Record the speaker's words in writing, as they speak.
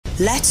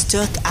Let's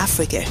talk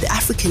Africa, the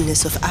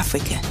Africanness of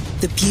Africa,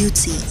 the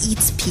beauty,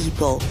 its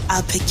people,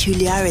 our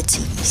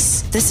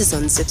peculiarities. This is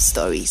Unzipped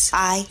Stories.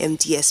 I am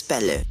DS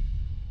Bello.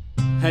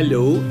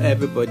 Hello,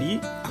 everybody.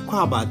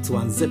 Aquaba to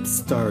Unzipped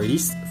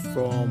Stories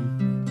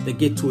from the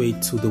gateway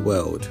to the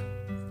world,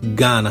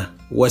 Ghana,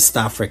 West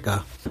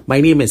Africa.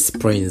 My name is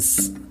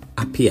Prince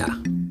Apia.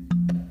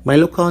 My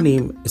local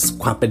name is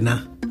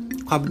Kwabena.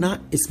 Kwabena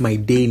is my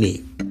day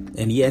name.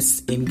 And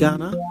yes, in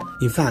Ghana,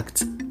 in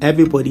fact,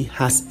 everybody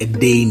has a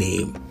day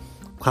name.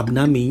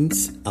 Kwabena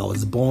means I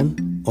was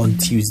born on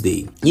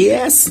Tuesday.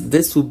 Yes,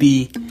 this will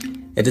be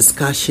a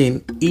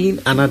discussion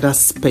in another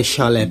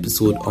special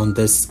episode on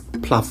this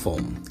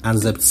platform,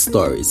 Unzipped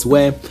Stories,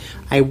 where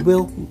I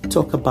will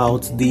talk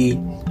about the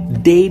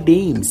day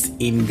names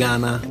in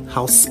Ghana,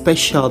 how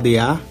special they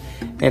are,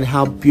 and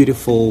how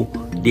beautiful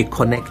they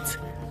connect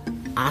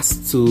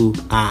us to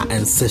our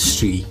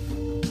ancestry.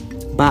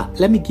 But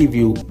let me give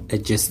you a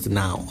gist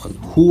now on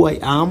who I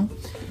am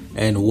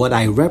and what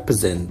I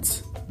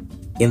represent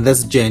in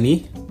this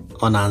journey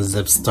on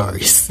Unzipped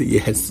Stories.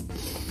 Yes.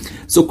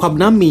 So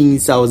Kwabena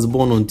means I was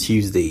born on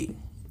Tuesday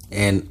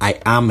and I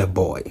am a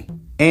boy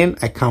and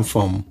I come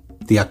from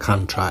the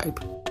Akan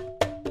tribe.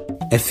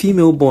 A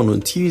female born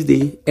on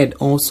Tuesday and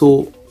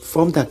also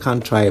from the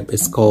Akan tribe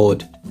is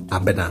called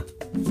Abena.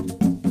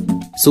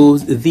 So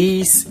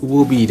these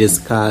will be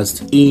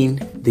discussed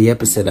in the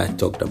episode I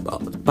talked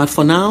about. But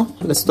for now,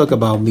 let's talk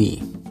about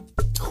me.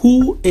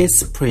 Who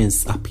is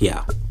Prince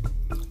Apia?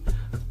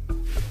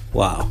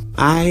 Wow.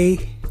 I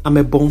am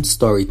a born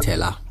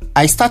storyteller.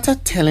 I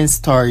started telling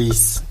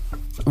stories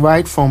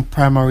right from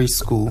primary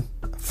school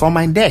from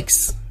my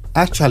decks.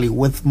 Actually,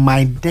 with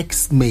my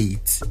desk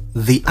mates.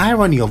 The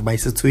irony of my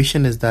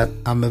situation is that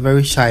I'm a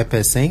very shy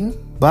person,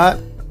 but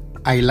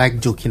I like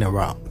joking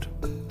around.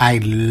 I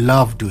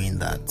love doing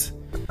that.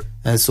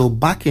 And so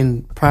back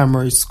in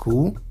primary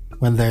school,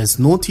 when there's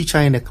no teacher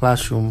in the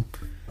classroom,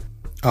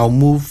 I'll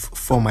move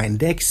from my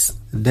desk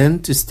then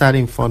to stand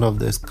in front of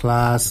this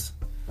class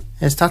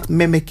and start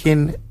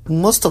mimicking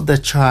most of the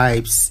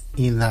tribes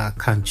in our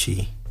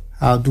country.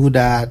 I'll do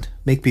that,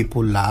 make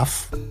people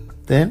laugh.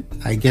 Then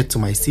I get to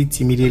my seat,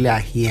 immediately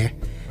I hear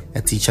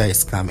a teacher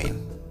is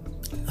coming.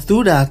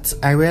 Through that,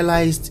 I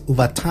realized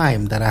over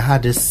time that I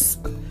had this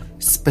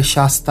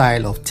special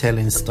style of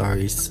telling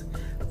stories,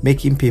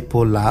 making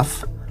people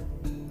laugh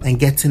and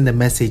getting the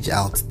message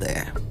out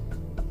there.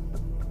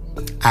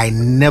 I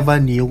never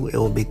knew it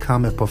would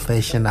become a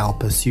profession I'll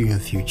pursue in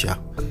future.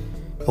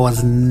 It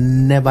was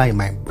never in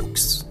my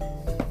books.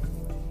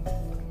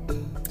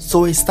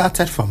 So it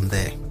started from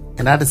there.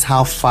 And that is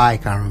how far I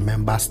can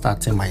remember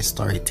starting my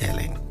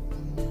storytelling.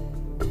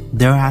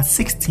 There are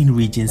 16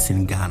 regions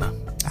in Ghana.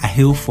 I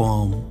hail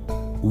from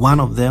one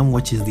of them,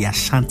 which is the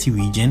Ashanti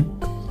region,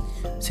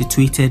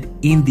 situated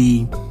in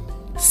the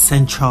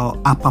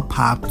central upper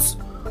part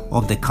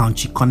of the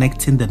country,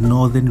 connecting the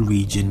northern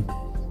region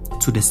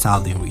to the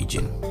southern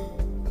region.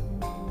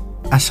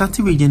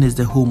 Ashanti region is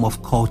the home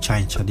of culture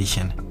and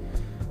tradition.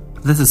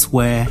 This is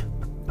where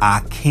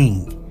our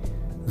king,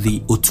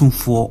 the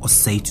Otumfuo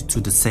Osei Tutu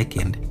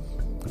II,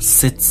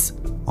 sits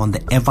on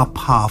the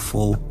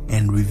ever-powerful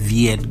and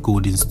revered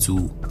golden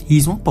stool.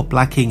 He's one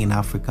popular king in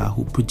Africa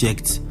who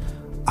projects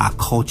our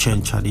culture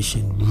and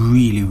tradition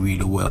really,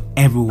 really well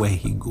everywhere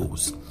he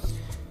goes.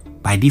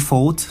 By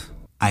default,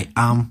 I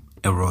am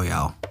a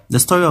royal. The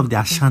story of the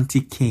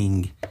Ashanti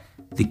king,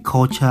 the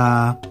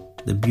culture,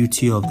 the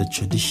beauty of the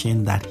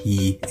tradition that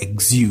he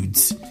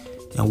exudes,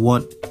 and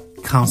what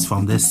comes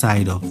from this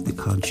side of the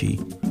country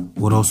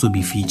would also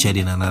be featured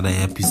in another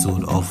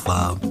episode of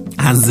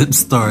Unzipped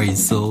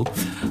Stories. So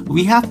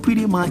we have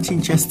pretty much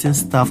interesting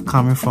stuff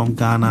coming from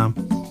Ghana.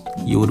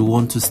 You would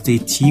want to stay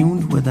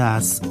tuned with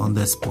us on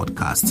this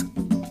podcast.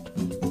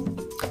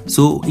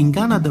 So in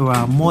Ghana, there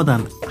are more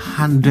than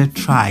 100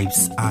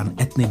 tribes and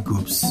ethnic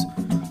groups.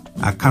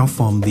 I come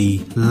from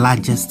the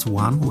largest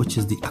one, which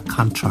is the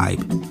Akan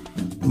tribe.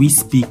 We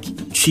speak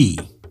Twi.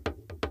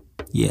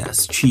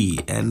 Yes, Twi.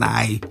 And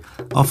I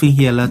often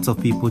hear lots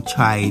of people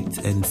try it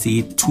and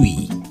say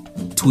Twi.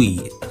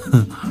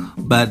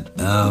 But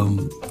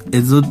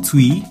it's not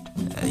Twi.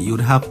 You'd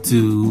have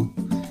to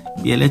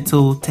be a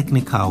little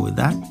technical with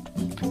that.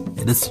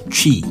 It is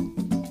Twi.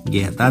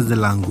 Yeah, that's the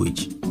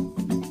language.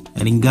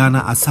 And in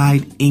Ghana,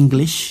 aside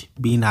English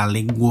being a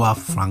lingua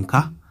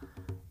franca,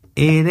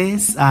 it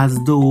is as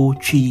though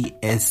Twi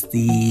is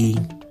the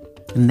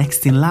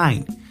next in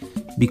line,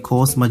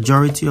 because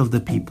majority of the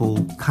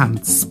people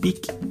can't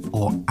speak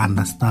or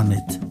understand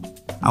it.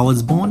 I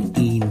was born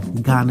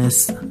in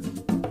Ghana's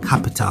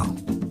capital,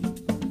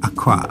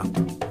 Accra,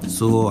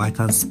 so I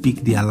can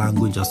speak their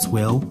language as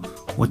well,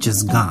 which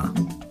is Ga.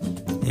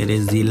 It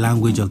is the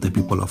language of the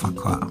people of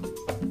Accra.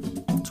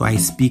 So I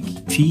speak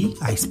Twi,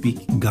 I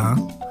speak Ga,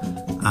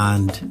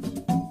 and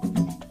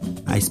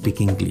I speak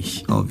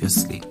English,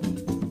 obviously.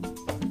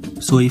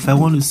 So if I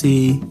want to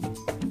say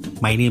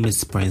my name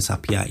is Prince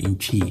Apia in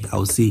Twi, I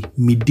will say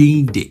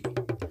Midinde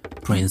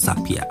Prince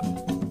Apia.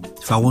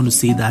 If I want to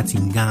say that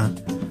in Ga,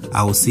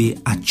 I will say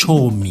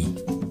Achomi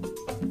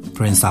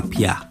Prince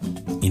Apia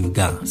in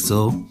Ghana.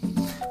 So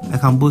I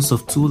can boast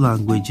of 2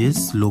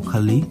 languages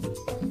locally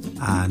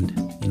and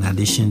in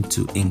addition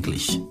to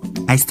English.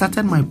 I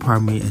started my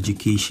primary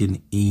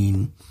education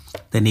in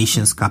the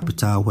nation's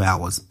capital where I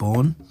was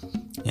born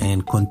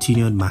and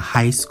continued my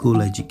high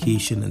school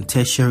education and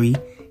tertiary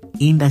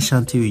in the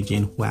Ashanti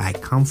region where I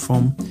come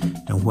from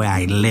and where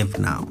I live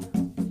now.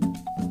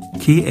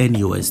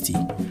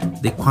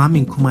 KNUST, the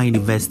Kwame Nkrumah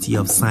University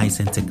of Science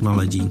and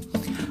Technology.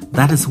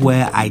 That is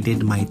where I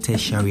did my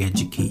tertiary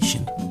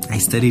education. I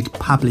studied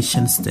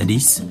publishing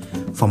studies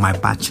for my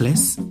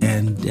bachelor's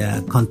and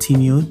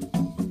continued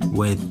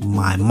with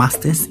my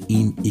master's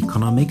in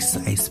economics.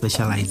 I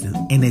specialize in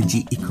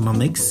energy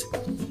economics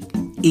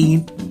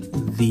in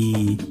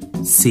the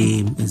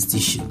same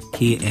institution,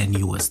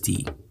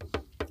 KNUST.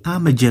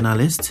 I'm a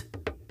journalist,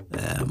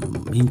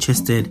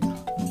 interested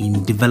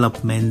in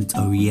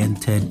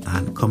development-oriented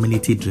and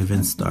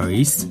community-driven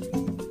stories.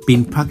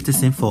 Been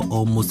practicing for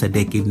almost a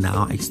decade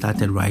now. I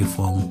started right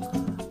from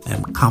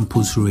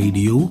campus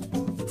radio,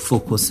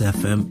 Focus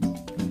FM,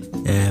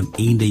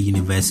 in the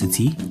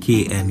university,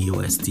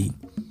 KNUST.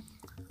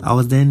 I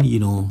was then,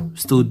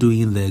 still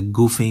doing the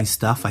goofing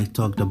stuff I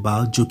talked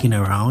about, joking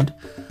around.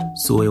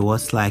 So it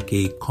was like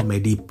a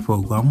comedy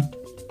program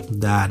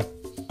that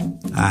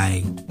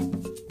I,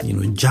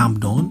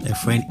 jumped on. A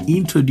friend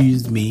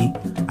introduced me.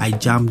 I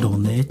jumped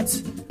on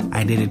it.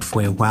 I did it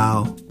for a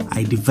while.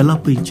 I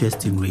developed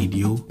interest in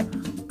radio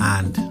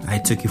and I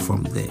took it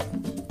from there.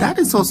 That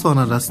is also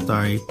another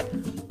story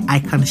I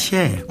can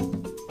share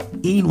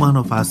in one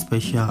of our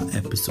special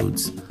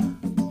episodes.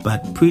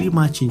 But pretty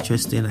much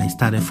interesting. I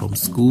started from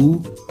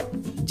school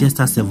just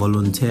as a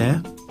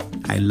volunteer.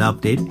 I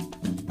loved it.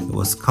 It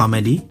was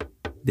comedy.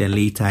 Then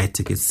later I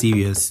took it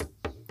serious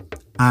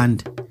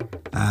and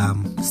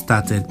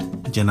started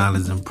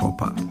journalism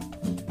proper.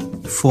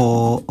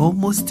 For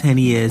almost 10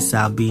 years,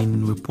 I've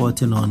been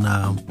reporting on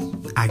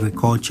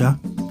agriculture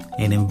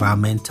and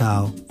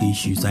environmental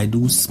issues. I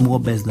do small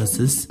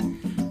businesses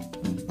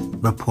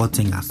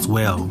reporting as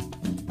well.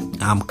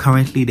 I'm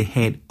currently the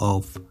head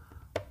of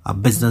a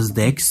business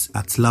desk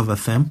at Love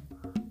FM,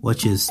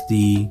 which is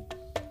the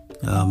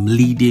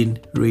leading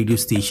radio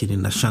station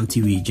in the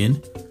Ashanti region,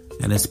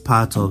 and is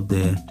part of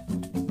the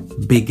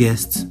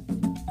biggest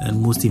and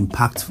most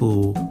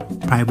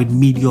impactful private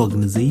media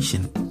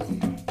organization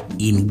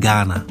in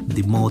Ghana,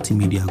 the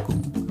Multimedia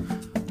Group.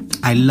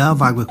 I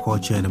love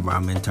agriculture and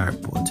environmental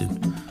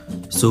reporting.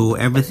 So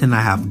everything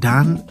I have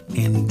done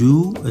and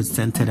do is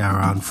centered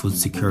around food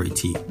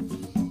security.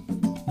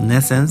 In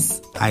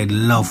essence, I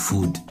love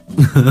food.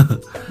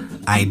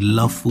 I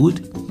love food,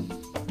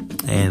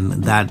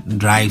 and that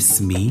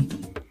drives me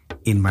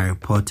in my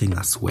reporting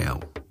as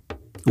well.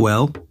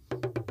 Well,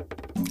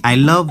 I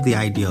love the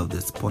idea of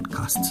this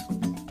podcast,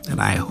 and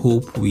I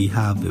hope we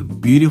have a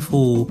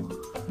beautiful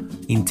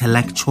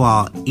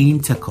intellectual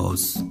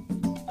intercourse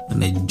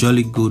and a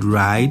jolly good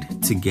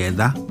ride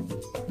together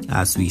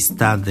as we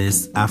start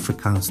this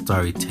African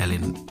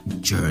storytelling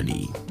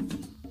journey.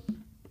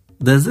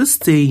 There's this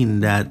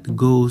saying that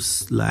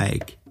goes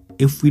like,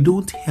 if we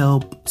don't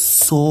help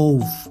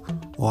solve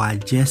or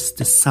adjust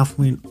the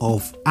suffering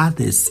of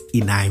others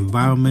in our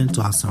environment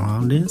or our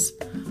surroundings,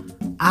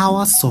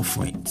 our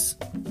sufferings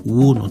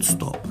will not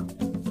stop.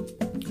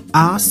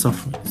 Our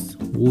sufferings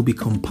will be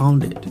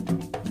compounded.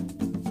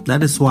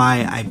 That is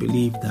why I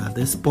believe that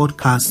this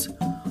podcast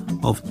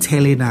of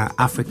telling our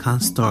African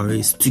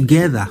stories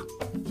together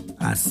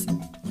as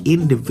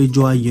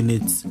individual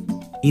units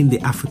in the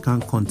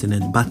African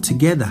continent, but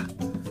together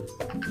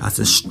as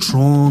a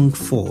strong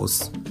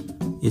force,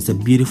 is a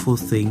beautiful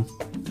thing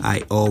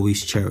I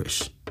always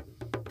cherish.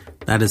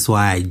 That is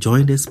why I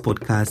joined this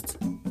podcast,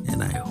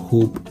 and I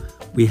hope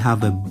we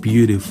have a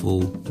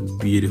beautiful,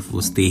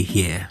 beautiful stay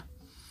here.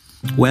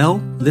 Well,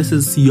 this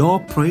is your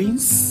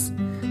Prince,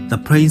 the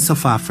Prince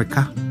of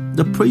Africa,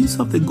 the Prince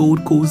of the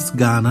Gold Coast,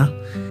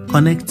 Ghana,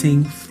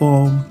 connecting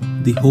from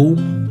the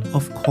home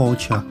of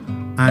culture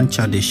and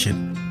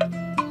tradition,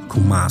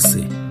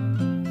 Kumasi,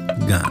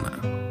 Ghana.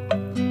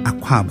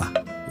 Akwaba,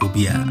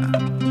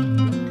 Obiara.